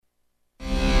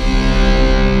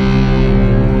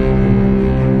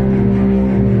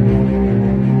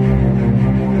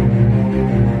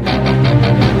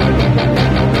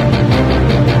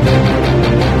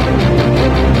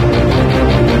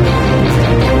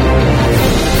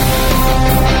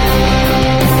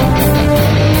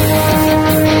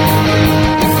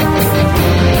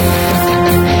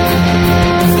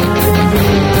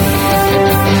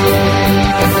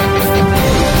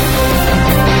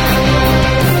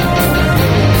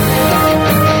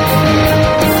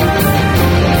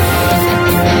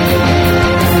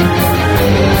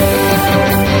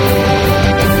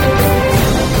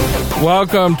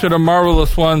welcome to the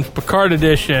Marvelous Ones Picard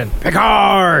edition.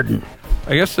 Picard!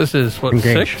 I guess this is, what,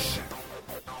 Engage. 6?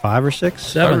 5 or 6?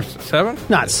 7. 7?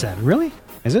 Not 7, really?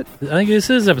 Is it? I think this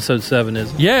is episode 7,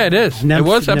 isn't it? Yeah, it is. It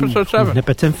was episode 7.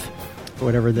 Nepotinth?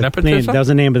 Whatever the Nepotism? name. That was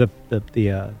the name of the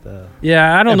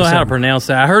Yeah, I don't know how to episode. pronounce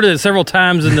that. I heard it several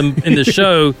times in the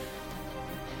show,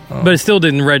 but it still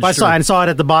didn't register. I saw it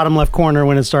at the bottom left corner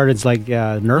when it started. It's like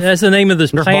Nerf. That's the name of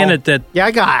this Nerf planet ball. Yeah,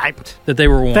 I got it. that they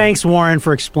were on. Thanks, Warren,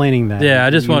 for explaining that. Yeah, I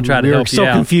just want to try to We were help you so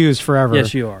out. confused forever.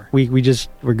 Yes, you are.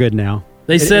 We're good now.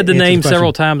 They said the answers name the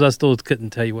several question. times. I still couldn't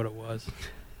tell you what it was.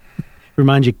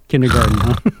 Remind you kindergarten,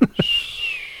 huh?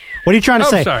 What are you trying to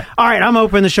say? Sorry. All right, I'm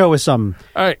opening the show with something.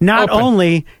 All right, Not open.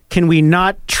 only can we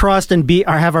not trust and be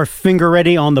or have our finger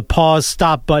ready on the pause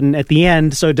stop button at the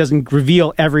end so it doesn't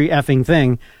reveal every effing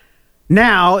thing.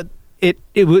 Now,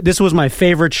 this was my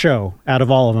favorite show out of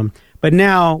all of them. But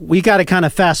now we got to kind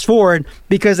of fast forward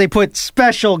because they put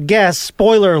special guest,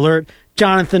 spoiler alert,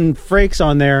 Jonathan Frakes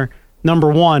on there, number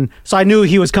 1. So I knew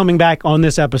he was coming back on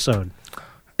this episode.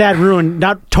 That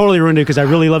not totally ruined it because I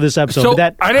really love this episode. So but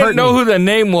that I didn't know me. who the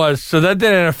name was, so that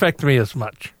didn't affect me as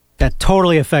much. That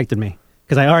totally affected me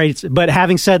because But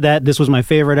having said that, this was my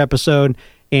favorite episode,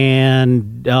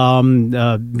 and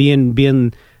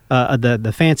being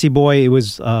the fancy boy, it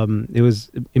was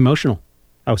emotional.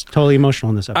 I was totally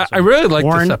emotional in this episode. I really liked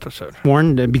Warren, this episode.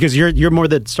 Warren, because you're more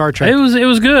the Star Trek. It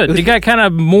was good. It got kind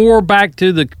of more back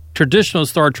to the traditional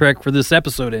Star Trek for this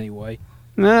episode anyway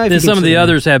than some of the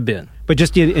others have been. But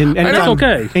just That's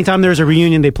okay. Anytime there's a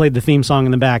reunion, they played the theme song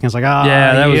in the back, and it's like,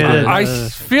 Yeah, that was good.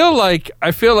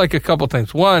 I feel like a couple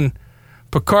things. One,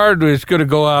 Picard is going to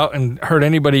go out and hurt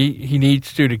anybody he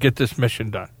needs to get this mission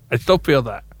done. I still feel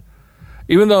that,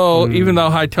 even though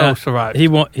Hightower survives, He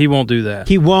won't do that.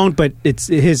 He won't, but it's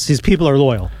his people are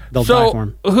loyal. They'll die for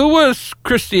him. Who was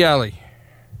Christy Alley?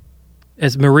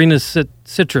 It's Marina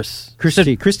Citrus.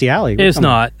 Christy Alley. It's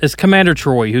not. It's Commander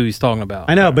Troy who he's talking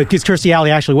about. I know, but because Kirstie Alley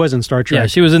actually was in Star Trek. Yeah,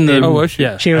 she was in the. Oh, was she?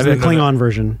 Yeah, She was I in the didn't know Klingon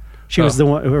version. She was the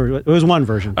one. It was one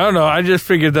version. I don't know. I just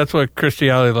figured that's what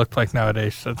Christy Alley looked like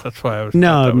nowadays. So that's why I was.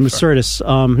 No, Mercedes.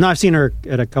 No, I've seen her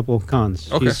at a couple of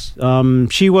cons. Okay.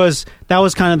 She was. That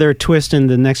was kind of their twist in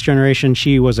the Next Generation.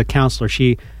 She was a counselor. Is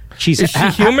she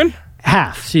human?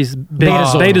 Half. she's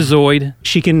Betazoid.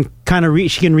 She can kind of read.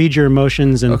 She can read your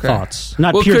emotions and thoughts,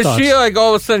 not pure because thoughts. she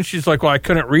all of a sudden she's like, well, I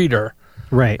couldn't read her,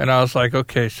 right. and I was like,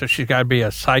 okay, so she's got to be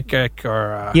a psychic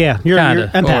or Yeah, you're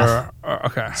Kinda. empath. or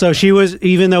okay. So she was,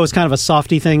 even though it was kind of a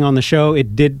softy thing on the show,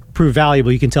 it did prove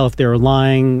valuable. You can tell if they were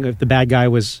lying, if the bad guy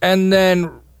was And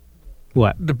then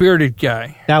what. the bearded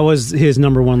guy. That was his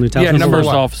number 1 lieutenant. Yeah, number First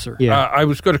one. officer. Yeah. I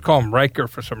was going to call him Riker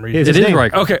for some reason. It's It his is name.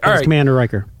 Riker. Okay, all It's right. Commander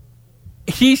Riker.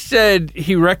 He said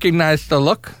he recognized the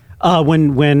look.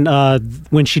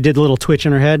 When she did the little twitch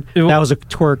in her head, that was a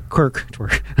quirk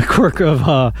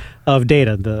of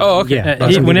Data. Okay.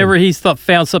 Yeah, Whenever he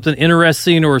found something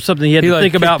interesting or something he had to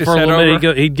think about kicked for a his little head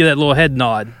bit, he'd get that little head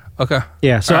nod. Okay.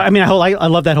 Yeah. So I mean, I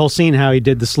love that whole scene how he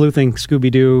did the sleuthing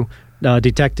Scooby Doo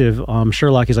detective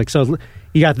Sherlock. He's like, so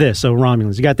you got this, so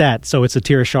Romulans, you got that, so it's a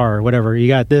Tira Shar or whatever. You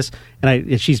got this,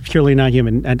 and she's purely not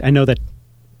human. And I know that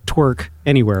twerk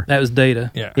anywhere. That was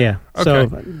Data. Yeah. Yeah.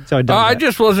 Okay. So I done I that.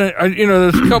 just wasn't.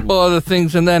 There's a couple other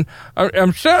things, and then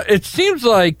I'm so. It seems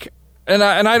like, and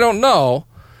I don't know,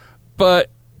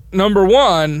 but number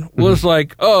 1 was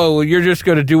like, oh, well, you're just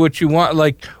going to do what you want.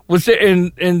 Like, was it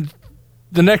in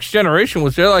the Next Generation?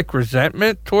 Was there like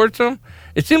resentment towards him?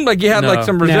 It seemed like you had like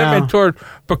some resentment toward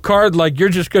Picard. Like, you're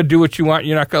just going to do what you want.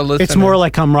 You're not going to listen. It's more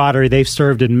like camaraderie. They've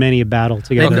served in many a battle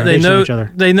together. They know each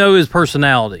other. They know his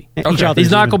personality. Each other.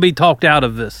 He's not going to be talked out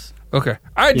of this. Okay.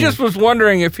 I just was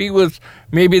wondering if he was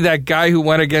maybe that guy who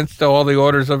went against all the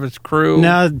orders of his crew.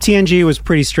 No, TNG was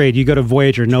pretty straight. You go to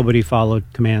Voyager, nobody followed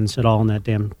commands at all in that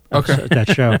damn episode, that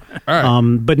show. All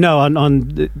right. But no, on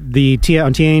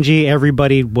TNG,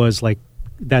 everybody was like,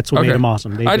 that's what made him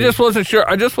awesome. I just wasn't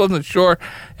sure,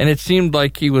 and it seemed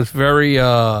like he was very.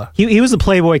 He was the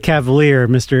Playboy Cavalier,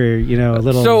 Mr.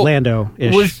 Little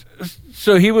Lando-ish.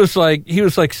 So he was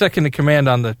like second in command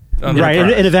on the right,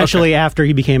 and eventually after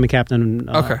he became a captain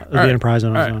of the Enterprise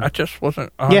on his own. I just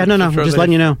wasn't. Yeah, no, sure just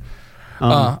letting you know.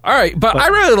 All right, but I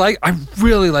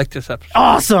really like this episode.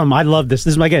 Awesome! I love this.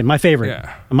 This is my favorite.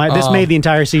 Yeah. This made the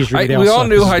entire season. We all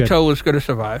knew Hightower was going to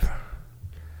survive.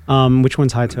 Which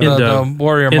one's Hightower? The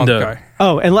warrior monk guy.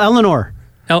 Oh, and Eleanor.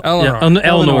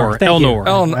 Elnor.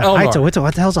 Hightower. What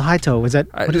the hell's a Hightower? Is that?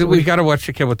 We got to watch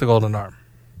The Kid with the Golden Arm.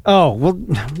 Oh, well,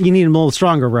 you need a little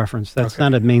stronger reference. That's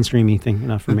not a mainstreamy thing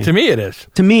enough for me. To me, it is.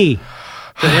 To me.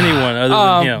 To anyone other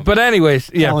than him. But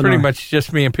anyways, yeah, Eleanor. pretty much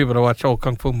just me and people to watch old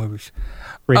kung fu movies.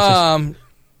 Racist.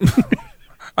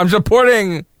 I'm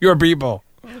supporting your people.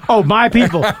 Oh, my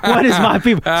people. What is my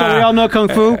people? So we all know Kung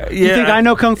Fu? You think I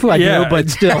know Kung Fu? I do, but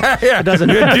still, it doesn't.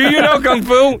 Do you know Kung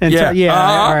Fu? All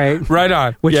right. Right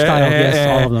on. Which style? Yes,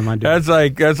 all of them I do.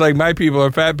 That's like my people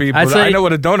are fat people. I know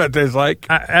what a donut tastes like.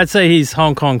 I'd say he's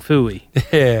Hong Kong Phooey.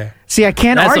 Yeah. See, I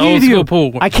can't argue with you.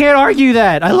 I can't argue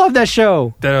that. I love that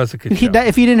show. That was a good show.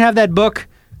 If he didn't have that book,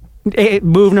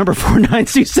 move number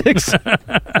 4926.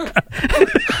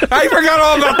 I forgot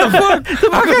all about the book.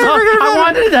 I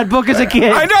wanted that book as a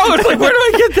kid. I know. It's like, where do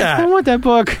I get that? I want that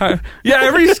book.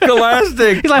 Every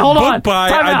Scholastic He's like, hold book on. buy,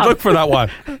 I'd look for that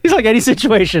one. He's like, any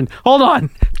situation. Hold on.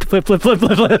 Flip.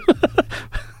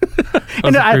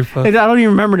 And I don't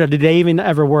even remember that. Did they even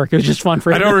ever work? It was just fun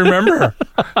for him. I don't remember.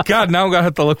 God, now I'm going to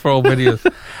have to look for old videos.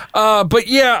 But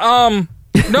yeah,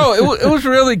 no, it was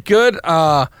really good.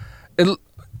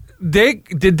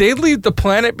 Did they leave the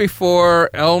planet before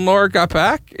Eleanor got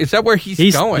back? Is that where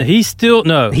he's going? He's still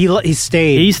He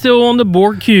stayed. He's still on the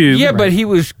Borg cube. Yeah, right. But he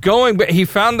was going. But he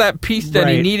found that piece that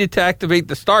he needed to activate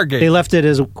the Stargate. They left it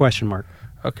as a question mark.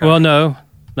 Okay. Well, no.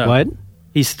 What?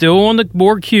 He's still on the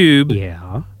Borg cube.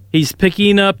 Yeah. He's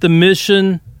picking up the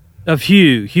mission of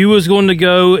Hugh. Hugh was going to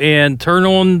go and turn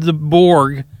on the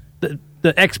Borg, the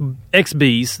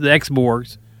XBs, the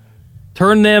X-Borgs,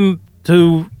 turn them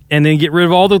to. And then get rid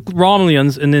of all the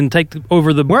Romulans, and then take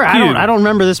over the cube. I don't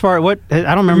remember this part. What?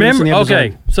 I don't remember. The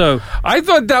okay, so I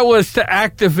thought that was to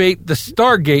activate the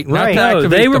Stargate, not to activate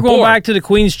they were the going Borg. back to the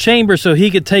Queen's chamber so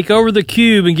he could take over the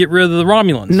cube and get rid of the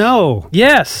Romulans. No.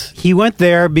 Yes. He went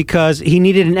there because he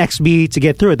needed an XB to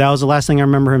get through it. That was the last thing I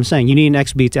remember him saying. You need an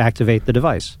XB to activate the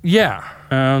device. Yeah.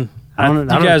 I don't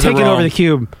taking over the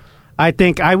cube. I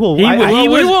think I will. We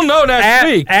will know next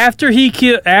week. After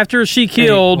she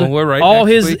killed all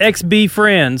his XB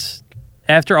friends,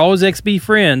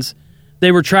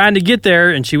 they were trying to get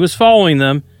there, and she was following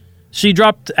them. She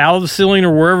dropped out of the ceiling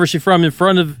or wherever she's from in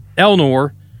front of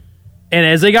Eleanor, and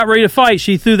as they got ready to fight,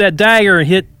 she threw that dagger and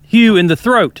hit Hugh in the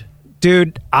throat.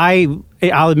 Dude, I'll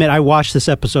admit I watched this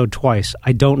episode twice.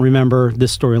 I don't remember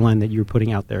this storyline that you were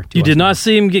putting out there. You did not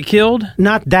see him get killed?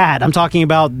 Not that. I'm talking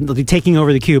about taking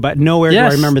over the cube. Nowhere do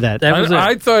I remember that.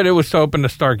 I thought it was to open the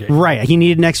Stargate. Right. He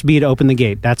needed an XB to open the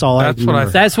gate. That's all I remember.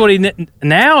 That's what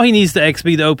now he needs the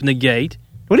XB to open the gate.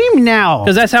 What do you mean now?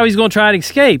 Because that's how he's going to try to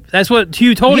escape. That's what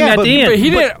Hugh told him at the end. But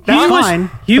he didn't. That's fine.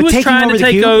 Hugh was trying to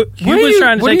take over the cube.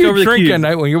 What are you drinking at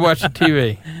night when you're watching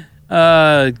TV?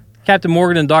 Captain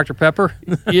Morgan and Dr. Pepper.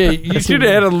 Yeah, you should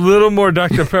have had a little more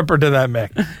Dr. Pepper to that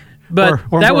mix. But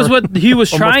that was what he was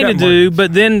trying to do.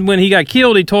 But then when he got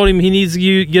killed, he told him he needs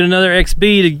to get another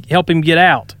XB to help him get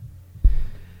out.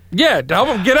 Yeah, to help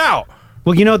him get out.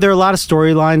 Well, there are a lot of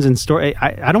storylines and story.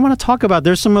 I don't want to talk about.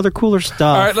 There's some other cooler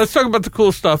stuff. All right, let's talk about the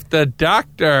cool stuff. The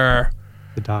doctor.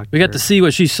 We got to see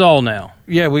what she saw now.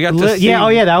 Yeah, we got to see.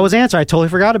 Yeah, that was answer. I totally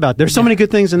forgot about. There's so many good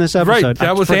things in this episode. Right,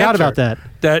 I forgot about that.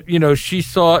 That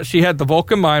she had the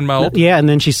Vulcan mind meld. Yeah, and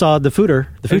then she saw the future.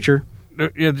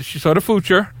 Yeah, she saw the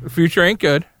future. The future ain't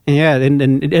good. Yeah, and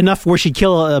enough where she'd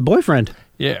kill a boyfriend.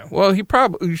 Yeah, well, she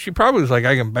probably was like,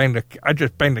 I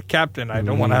just banged the captain. I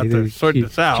don't want to have to sort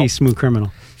this out. She's smooth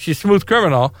criminal.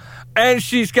 And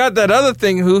she's got that other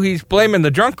thing who he's blaming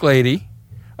the drunk lady,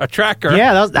 a tracker.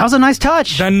 Yeah, that was a nice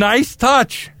touch. A nice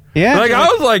touch. Yeah,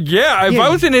 I was like, if I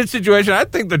was in his situation, I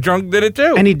think the drunk did it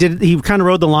too. And he kind of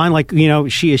rode the line, like,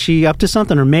 is she up to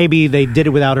something, or maybe they did it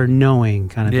without her knowing,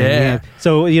 kind of thing. Yeah.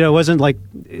 So it wasn't like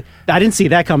I didn't see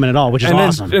that coming at all, which is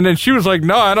awesome. And then she was like,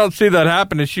 no, I don't see that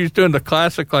happening. She's doing the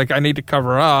classic, like, I need to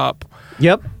cover up.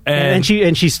 Yep. And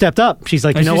she stepped up. She's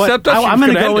like, you know what? I'm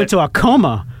going to go into a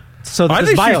coma. So I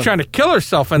think she was trying to kill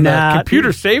herself, and the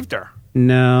computer saved her.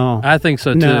 No, I think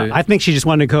so too. No, I think she just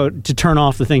wanted to go to turn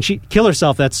off the thing. She kill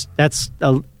herself. I get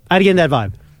that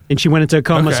vibe, and she went into a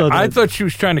coma. Okay. So I thought she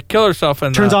was trying to kill herself,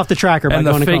 and turns off the tracker by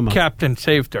going to coma. And the fake captain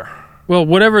saved her. Well,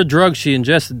 whatever drug she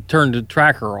ingested turned the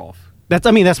tracker off. That's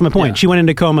my point. Yeah. She went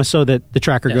into coma so that the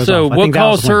tracker goes off. So what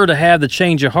caused her to have the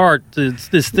change of heart?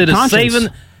 Instead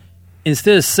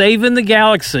of saving the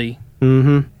galaxy,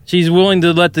 she's willing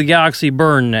to let the galaxy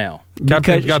burn now.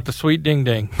 Captain's got the sweet ding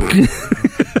ding.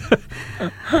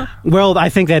 Well, I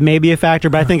think that may be a factor,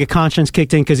 but I think a conscience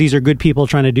kicked in because these are good people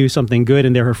trying to do something good,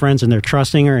 and they're her friends, and they're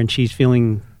trusting her, and she's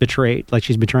feeling betrayed, like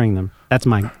she's betraying them. That's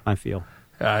my feel.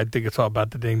 I think it's all about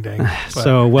the ding ding.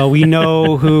 So, we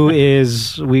know who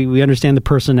is. We understand the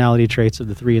personality traits of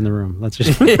the three in the room. Let's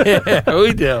just. Yeah,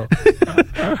 we do.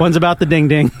 One's about the ding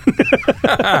ding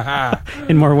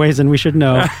in more ways than we should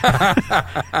know.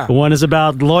 One is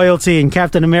about loyalty and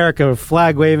Captain America,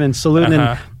 flag waving, saluting,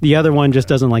 and the other one just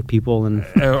doesn't like people and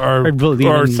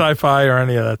or sci-fi or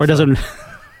any of that. Or doesn't.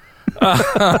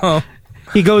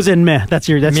 He goes in meh. That's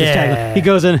his tagline. He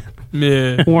goes in.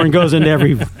 Yeah. Warren goes into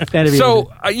every.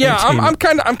 So I'm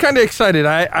kind of excited.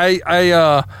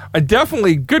 I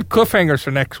definitely good cliffhangers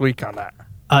for next week on that.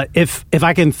 If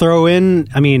I can throw in,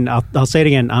 I mean, I'll say it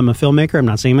again. I'm a filmmaker. I'm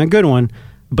not saying I'm a good one,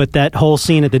 but that whole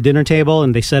scene at the dinner table,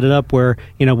 and they set it up where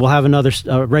we'll have another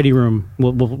ready room.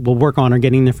 We'll work on or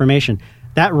getting information.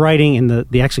 That writing and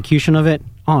the execution of it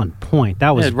on point.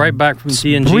 That was right back from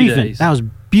TNG days. That was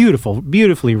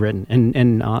beautifully written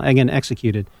and again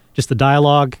executed. Just the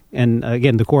dialogue and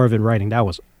again the core of it writing. That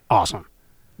was awesome.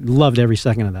 Loved every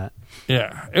second of that.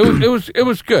 Yeah, it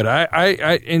was good.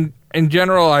 I in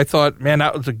general I thought, man,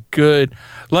 that was a good.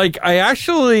 Like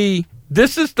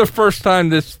this is the first time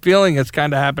this feeling has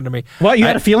kind of happened to me. What, you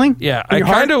had a feeling? Yeah, I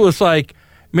kind of was like,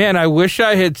 man, I wish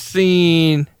I had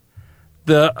seen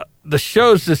the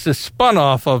shows this is spun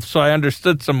off of, so I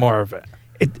understood some more of it.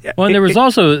 Well, there was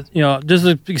also, just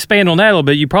to expand on that a little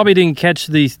bit, you probably didn't catch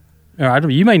the,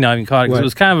 you may not even caught it, because it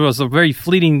was kind of a very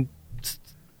fleeting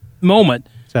moment.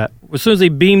 What's that? As soon as they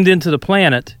beamed into the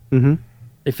planet,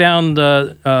 they found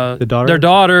their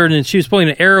daughter, and then she was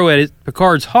pointing an arrow at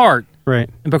Picard's heart. Right.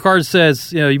 And Picard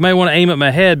says, you may want to aim at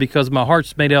my head because my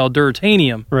heart's made out of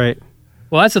durtanium. Right.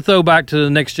 Well, that's a throwback to the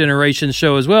Next Generation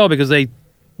show as well, because they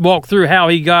walk through how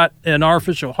he got an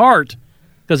artificial heart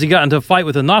because he got into a fight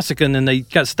with a Nausicaan and they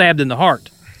got stabbed in the heart.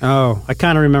 Oh, I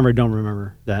kind of don't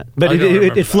remember that. But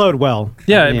it flowed well.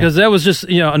 Yeah, because that was just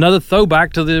another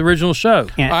throwback to the original show.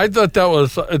 Yeah. I thought that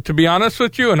was, to be honest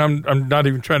with you, and I'm not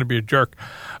even trying to be a jerk,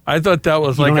 I thought that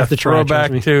was like a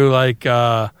throwback to like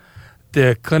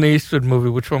the Clint Eastwood movie.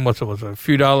 Which one was it? Was it A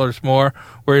Few Dollars More?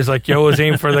 Where he's like, yo, was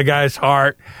aim for the guy's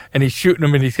heart, and he's shooting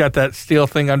him, and he's got that steel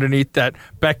thing underneath that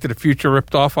Back to the Future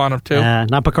ripped off on him too.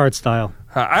 Not Picard style.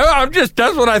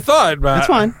 That's what I thought. But that's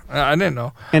fine. I didn't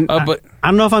know. And but I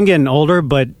don't know if I'm getting older,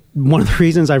 but one of the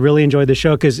reasons I really enjoyed the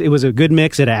show, because it was a good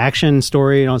mix of action,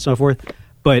 story, and so forth,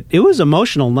 but it was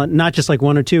emotional, not just like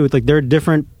one or two. Like there are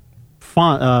different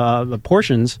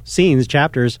portions, scenes,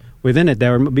 chapters within it that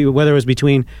were, whether it was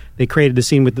between, they created the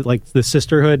scene with like the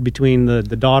sisterhood between the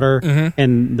daughter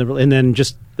and then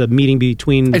just the meeting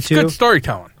between the two. It's good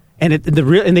storytelling. And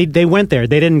they went there.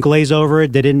 They didn't glaze over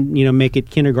it. They didn't make it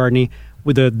kindergarten-y.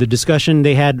 With the discussion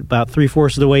they had about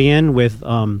 3/4 of the way in with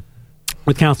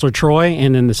Counselor Troy,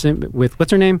 and then with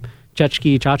what's her name,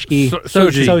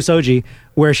 Soji,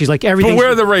 where she's like everything. But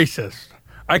we're the racist.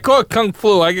 I call it Kung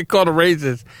Flu. I get called a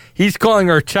racist. He's calling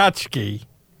her Chachki.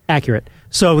 Accurate.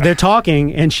 So they're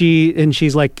talking, and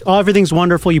she's like, "Oh, everything's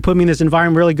wonderful. You put me in this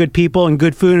environment, really good people and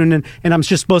good food, and I'm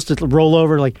just supposed to roll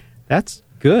over." Like, that's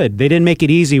good. They didn't make it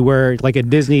easy, where like a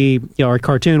Disney or a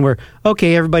cartoon where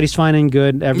everybody's fine and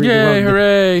good. Yay,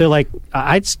 hooray! They're like,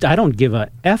 I don't give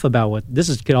a f about what this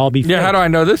is. Could all be fake. Yeah, how do I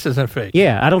know this isn't fake?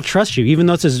 Yeah, I don't trust you, even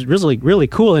though this is really really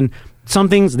cool. And some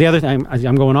things, the other thing,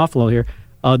 I'm going off a little here.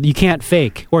 You can't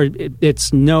fake, or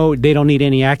they don't need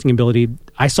any acting ability.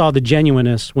 I saw the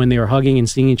genuineness when they were hugging and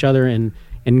seeing each other and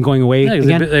going away. Yeah,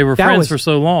 again. They were friends for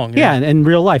so long. Yeah, and in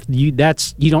real life,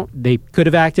 they could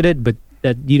have acted it, but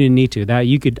that you didn't need to.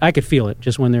 I could feel it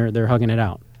just when they're hugging it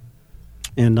out,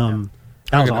 and that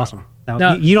was awesome.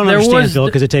 Now, you don't understand, Phil,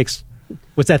 because it takes.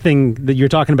 What's that thing that you're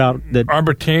talking about? That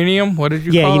Arbitranium? What did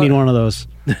you call it? Yeah, you need one of those.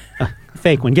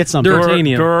 Fake one. Get something.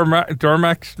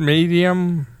 Dormax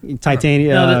medium?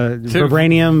 Titanium,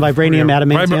 vibranium,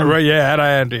 adamantium. Right, yeah,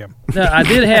 adamantium. Now, I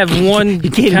did have one. You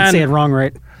can't even say it wrong,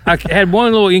 right? I had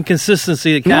one little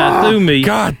inconsistency that kind of threw me.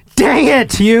 God dang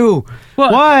it, you!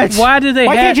 What? Why did they?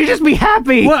 Why can't you just be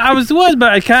happy? Well, I was,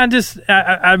 but I kind of just.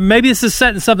 Maybe this is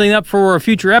setting something up for a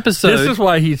future episode. This is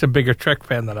why he's a bigger Trek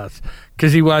fan than us,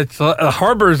 because he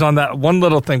harbors on that one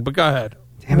little thing. But go ahead.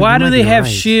 Why do they have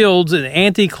shields and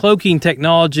anti-cloaking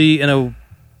technology in a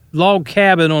log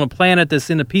cabin on a planet that's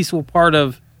in a peaceful part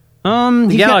of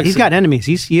the galaxy? He's got enemies.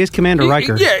 He is Commander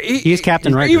Riker. Yeah, he is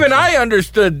Captain Riker. Even I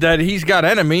understood that he's got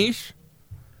enemies.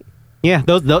 Yeah,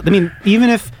 those even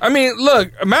if... I mean,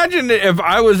 look, imagine if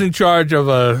I was in charge of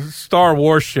a Star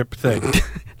Wars ship thing.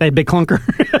 That big clunker.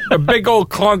 A big old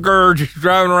clunker just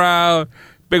driving around.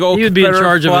 Big old he would be in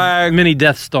charge flag. of a mini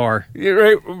Death Star. Yeah,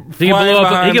 right, he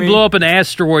could blow up an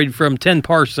asteroid from 10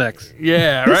 parsecs.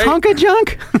 Yeah, this hunk of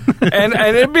junk. and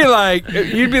it'd be like,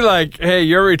 you'd be like, hey,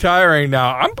 you're retiring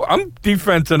now. I'm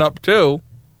defensing up too.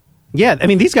 Yeah, I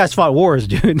mean, these guys fought wars,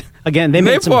 dude. Again, they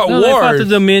fought wars. They fought the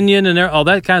Dominion and all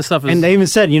that kind of stuff. And they even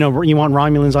said, you want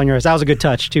Romulans on your ass. That was a good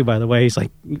touch, too, by the way. He's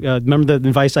like, remember the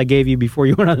advice I gave you before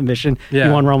you went on the mission? Yeah.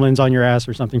 You want Romulans on your ass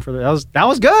or something. That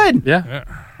was good. Yeah.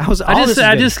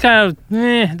 I just kind of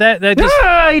that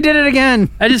just he did it again.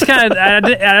 I just kind of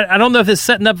I don't know if it's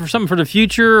setting up for something for the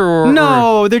future or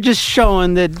No, they're just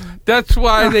showing that. That's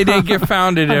why they didn't get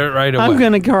founded right away. I'm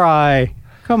gonna cry.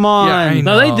 Come on. Yeah, I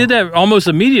No, they did that almost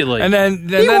immediately. And then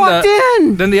He walked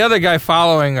in. Then the other guy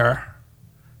following her.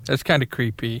 That's kind of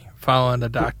creepy. Following the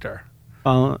doctor.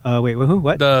 Wait, who?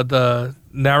 What? The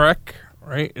Narek,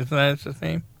 right? Isn't that his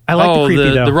name? I like the creepy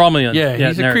though. the Romulan. Yeah,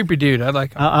 he's a creepy dude. I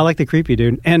like him. I like the creepy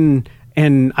dude, and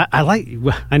I like.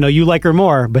 I know you like her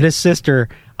more, but his sister,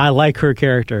 I like her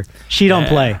character. She don't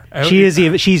play.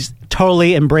 She's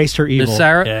totally embraced her evil.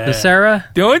 The Sarah.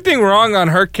 The only thing wrong on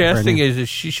her casting is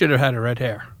she should have had a red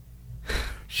hair.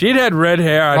 She'd had red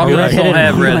hair. I'd be Romulans like, don't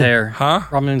have red hair. Huh?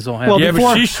 Romulans don't have. Well, yeah,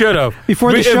 before- but she should have.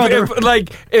 before the show,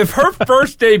 if her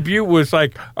first debut was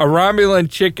like a Romulan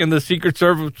chick in the Secret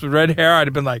Service with red hair, I'd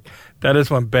have been like, that is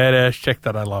one badass chick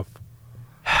that I love.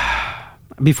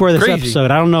 Before this Crazy. episode,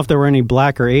 I don't know if there were any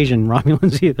black or Asian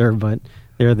Romulans either, but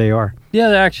there they are. Yeah,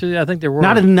 actually, I think there were.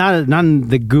 Not in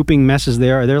the gooping messes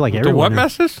they are. They're like The everywhere. what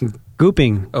messes?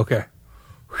 Gooping. Okay.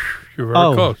 You're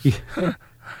very close.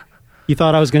 You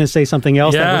thought I was going to say something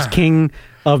else that was king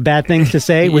of bad things to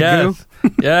say with yes. goo?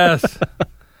 Yes.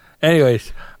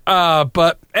 Anyways, it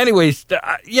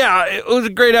was a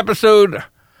great episode.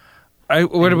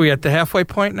 What are we at the halfway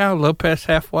point now? Low past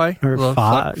halfway? Or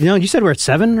 5? You said we're at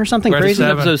 7 or something We're at crazy?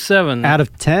 7. episode 7. Out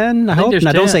of 10, I think hope? there's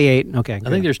No, don't 10. say 8. Okay. I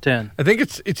think there's 10. I think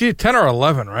it's either 10 or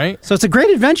 11, right? So it's a great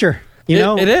adventure. You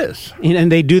know, it is.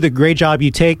 And they do the great job.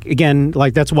 You take, again,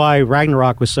 like that's why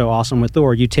Ragnarok was so awesome with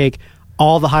Thor. You take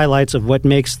all the highlights of what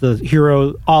makes the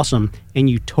hero awesome and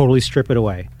you totally strip it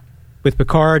away. With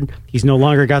Picard, he's no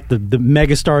longer got the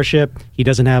mega starship. He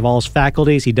doesn't have all his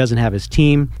faculties. He doesn't have his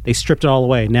team. They stripped it all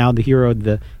away. Now the hero,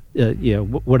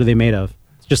 what are they made of?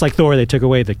 It's just like Thor, they took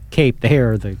away the cape, the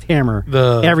hair, the hammer,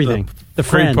 everything. The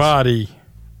free friends. body.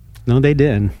 No, they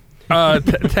didn't.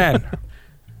 10.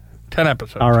 10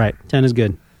 episodes. All right, 10 is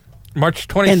good. March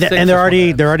 26th. And they're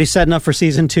already setting up for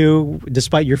season 2,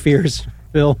 despite your fears,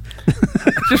 Bill.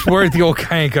 I'm just worried the old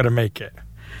guy ain't gonna make it.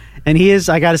 And he is.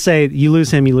 I got to say, you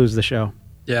lose him, you lose the show.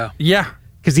 Yeah. Yeah.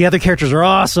 Because the other characters are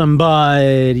awesome,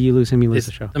 but you lose him, you lose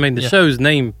the show. I mean, the show's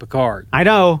named Picard. I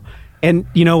know. And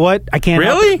you know what? I can't.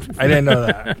 Really? I didn't know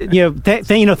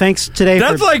that. Thanks today.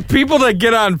 That's like people that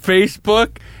get on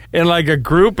Facebook in like a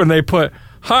group and they put,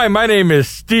 "Hi, my name is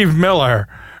Steve Miller."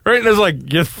 Right? And it's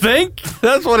like, you think?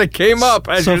 That's what it came up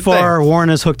as so your far, thing. Warren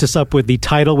has hooked us up with the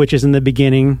title, which is in the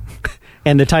beginning,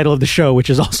 and the title of the show,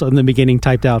 which is also in the beginning,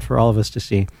 typed out for all of us to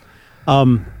see.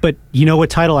 But you know what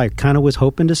title I kind of was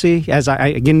hoping to see? As I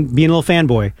again, being a little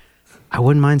fanboy, I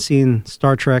wouldn't mind seeing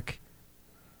Star Trek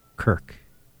Kirk.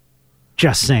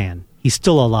 Just saying. He's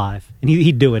still alive, and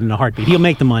he'd do it in a heartbeat. He'll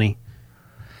make the money.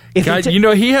 God,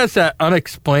 he has that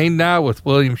Unexplained now with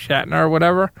William Shatner or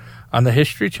whatever on the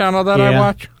History Channel that I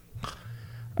watch.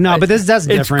 No, but that's It's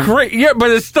different. great. Yeah,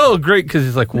 but it's still great because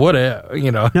he's like, what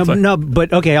if?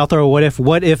 But okay, I'll throw a what if.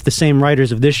 What if the same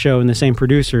writers of this show and the same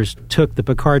producers took the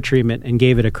Picard treatment and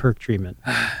gave it a Kirk treatment?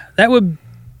 It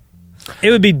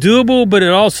would be doable, but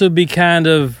it'd also be kind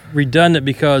of redundant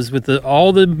because with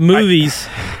all the movies,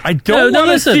 I don't want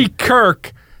to listen. see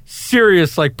Kirk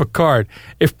serious like Picard.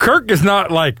 If Kirk is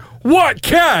not like, what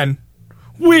can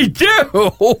we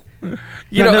do?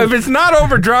 If it's not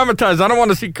over dramatized, I don't want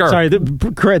to see Kirk. Sorry,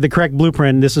 the correct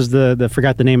blueprint. This is the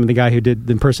forgot the name of the guy who did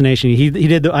the impersonation. He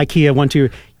did the IKEA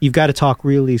 1-2. You've got to talk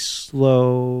really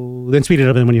slow, then speed it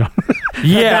up, and when you.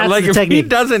 Yeah, That's like the if technique. he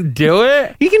doesn't do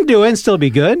it, He can do it and still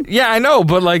be good. yeah, I know,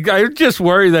 but like I just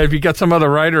worry that if you got some other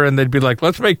writer and they'd be like,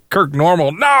 let's make Kirk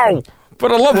normal. No, for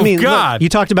the love of God. Look, you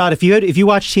talked about if you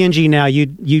watch TNG now,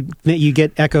 you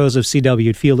get echoes of CW.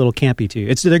 You'd feel a little campy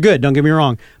too. They're good. Don't get me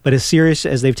wrong, but as serious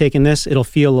as they've taken this, it'll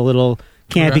feel a little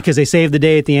campy because they saved the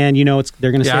day at the end.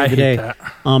 They're going to save the day. That.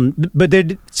 But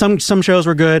some shows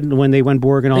were good when they went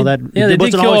Borg and all that. Yeah, It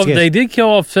wasn't always the case. they did kill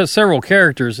off several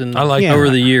characters over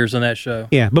the years on that show.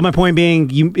 Yeah, but my point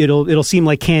being, it'll seem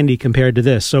like candy compared to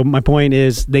this. So my point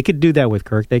is, they could do that with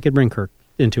Kirk. They could bring Kirk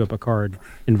into a Picard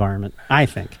environment. I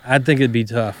think it'd be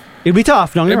tough. it'd be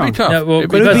tough. Don't get me wrong. It'd be tough. Yeah, well,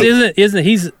 It'd be because tough. isn't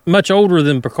he's much older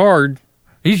than Picard?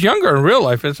 He's younger in real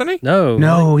life, isn't he?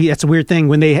 No, That's a weird thing.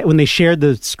 When they shared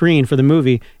the screen for the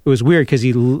movie, it was weird because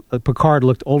Picard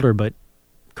looked older, but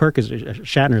Kirk is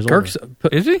Shatner's Kirk's older.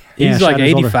 Is he? Yeah, he's like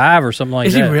Shatner's older. 85 or something like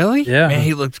Is that. he really? Yeah, Man,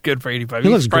 he looks good for 85. He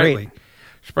He's looks sprightly. great.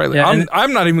 Sprightly. Yeah,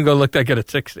 I'm not even going to look that good at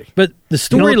 60. But the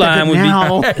storyline would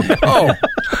now. be Oh,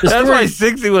 that's why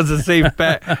 60 was a safe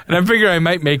bet. And I figured I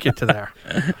might make it to there.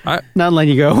 Not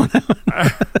letting you go.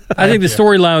 I think the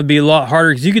storyline would be a lot harder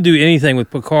because you could do anything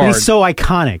with Picard. He's so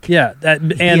iconic. Yeah,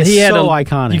 and He he is had so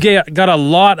iconic. You got a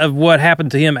lot of what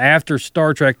happened to him after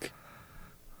Star Trek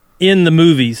in the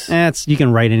movies. You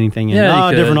can write anything in. Yeah,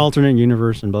 you could. Different alternate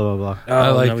universe and blah, blah, blah. I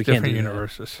like no, we can't different do that.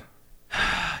 universes.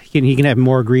 He can have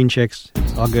more green chicks.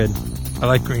 It's all good. I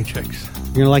like green chicks.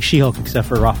 You're going to like She-Hulk except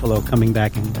for Ruffalo coming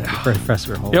back and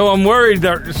Professor Hulk. Yo, I'm worried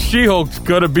that She-Hulk's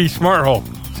going to be Smart Hulk.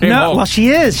 Same No, Hulk. well, she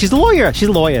is. She's a lawyer. She's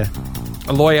a lawyer.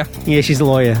 A lawyer. Yeah, she's a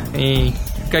lawyer. Hey,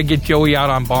 gotta get Joey out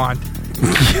on bond.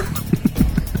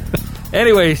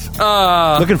 Anyways,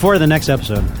 Looking forward to the next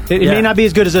episode. It Yeah. may not be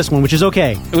as good as this one, which is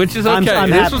okay. which is okay. I'm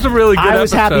This happy. was a really good I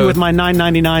was episode. happy with my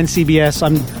 $9.99 CBS.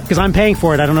 Because I'm paying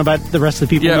for it. I don't know about the rest of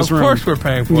the people Yeah, in of this room. course we're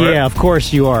paying for it. Yeah, of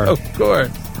course you are. Of course.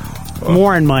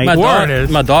 Warren might.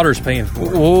 My daughter's paying for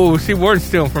it. Oh, see, Warren's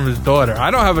stealing from his daughter.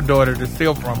 I don't have a daughter to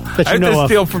steal from. That I you have to know of.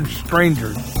 steal from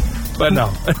strangers. But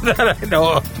no, that I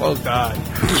know of. Oh, God.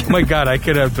 My God, I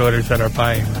could have daughters that are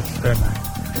buying this.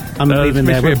 I'm That leaving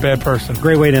makes that. me a bad person.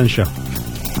 Great way to end the show.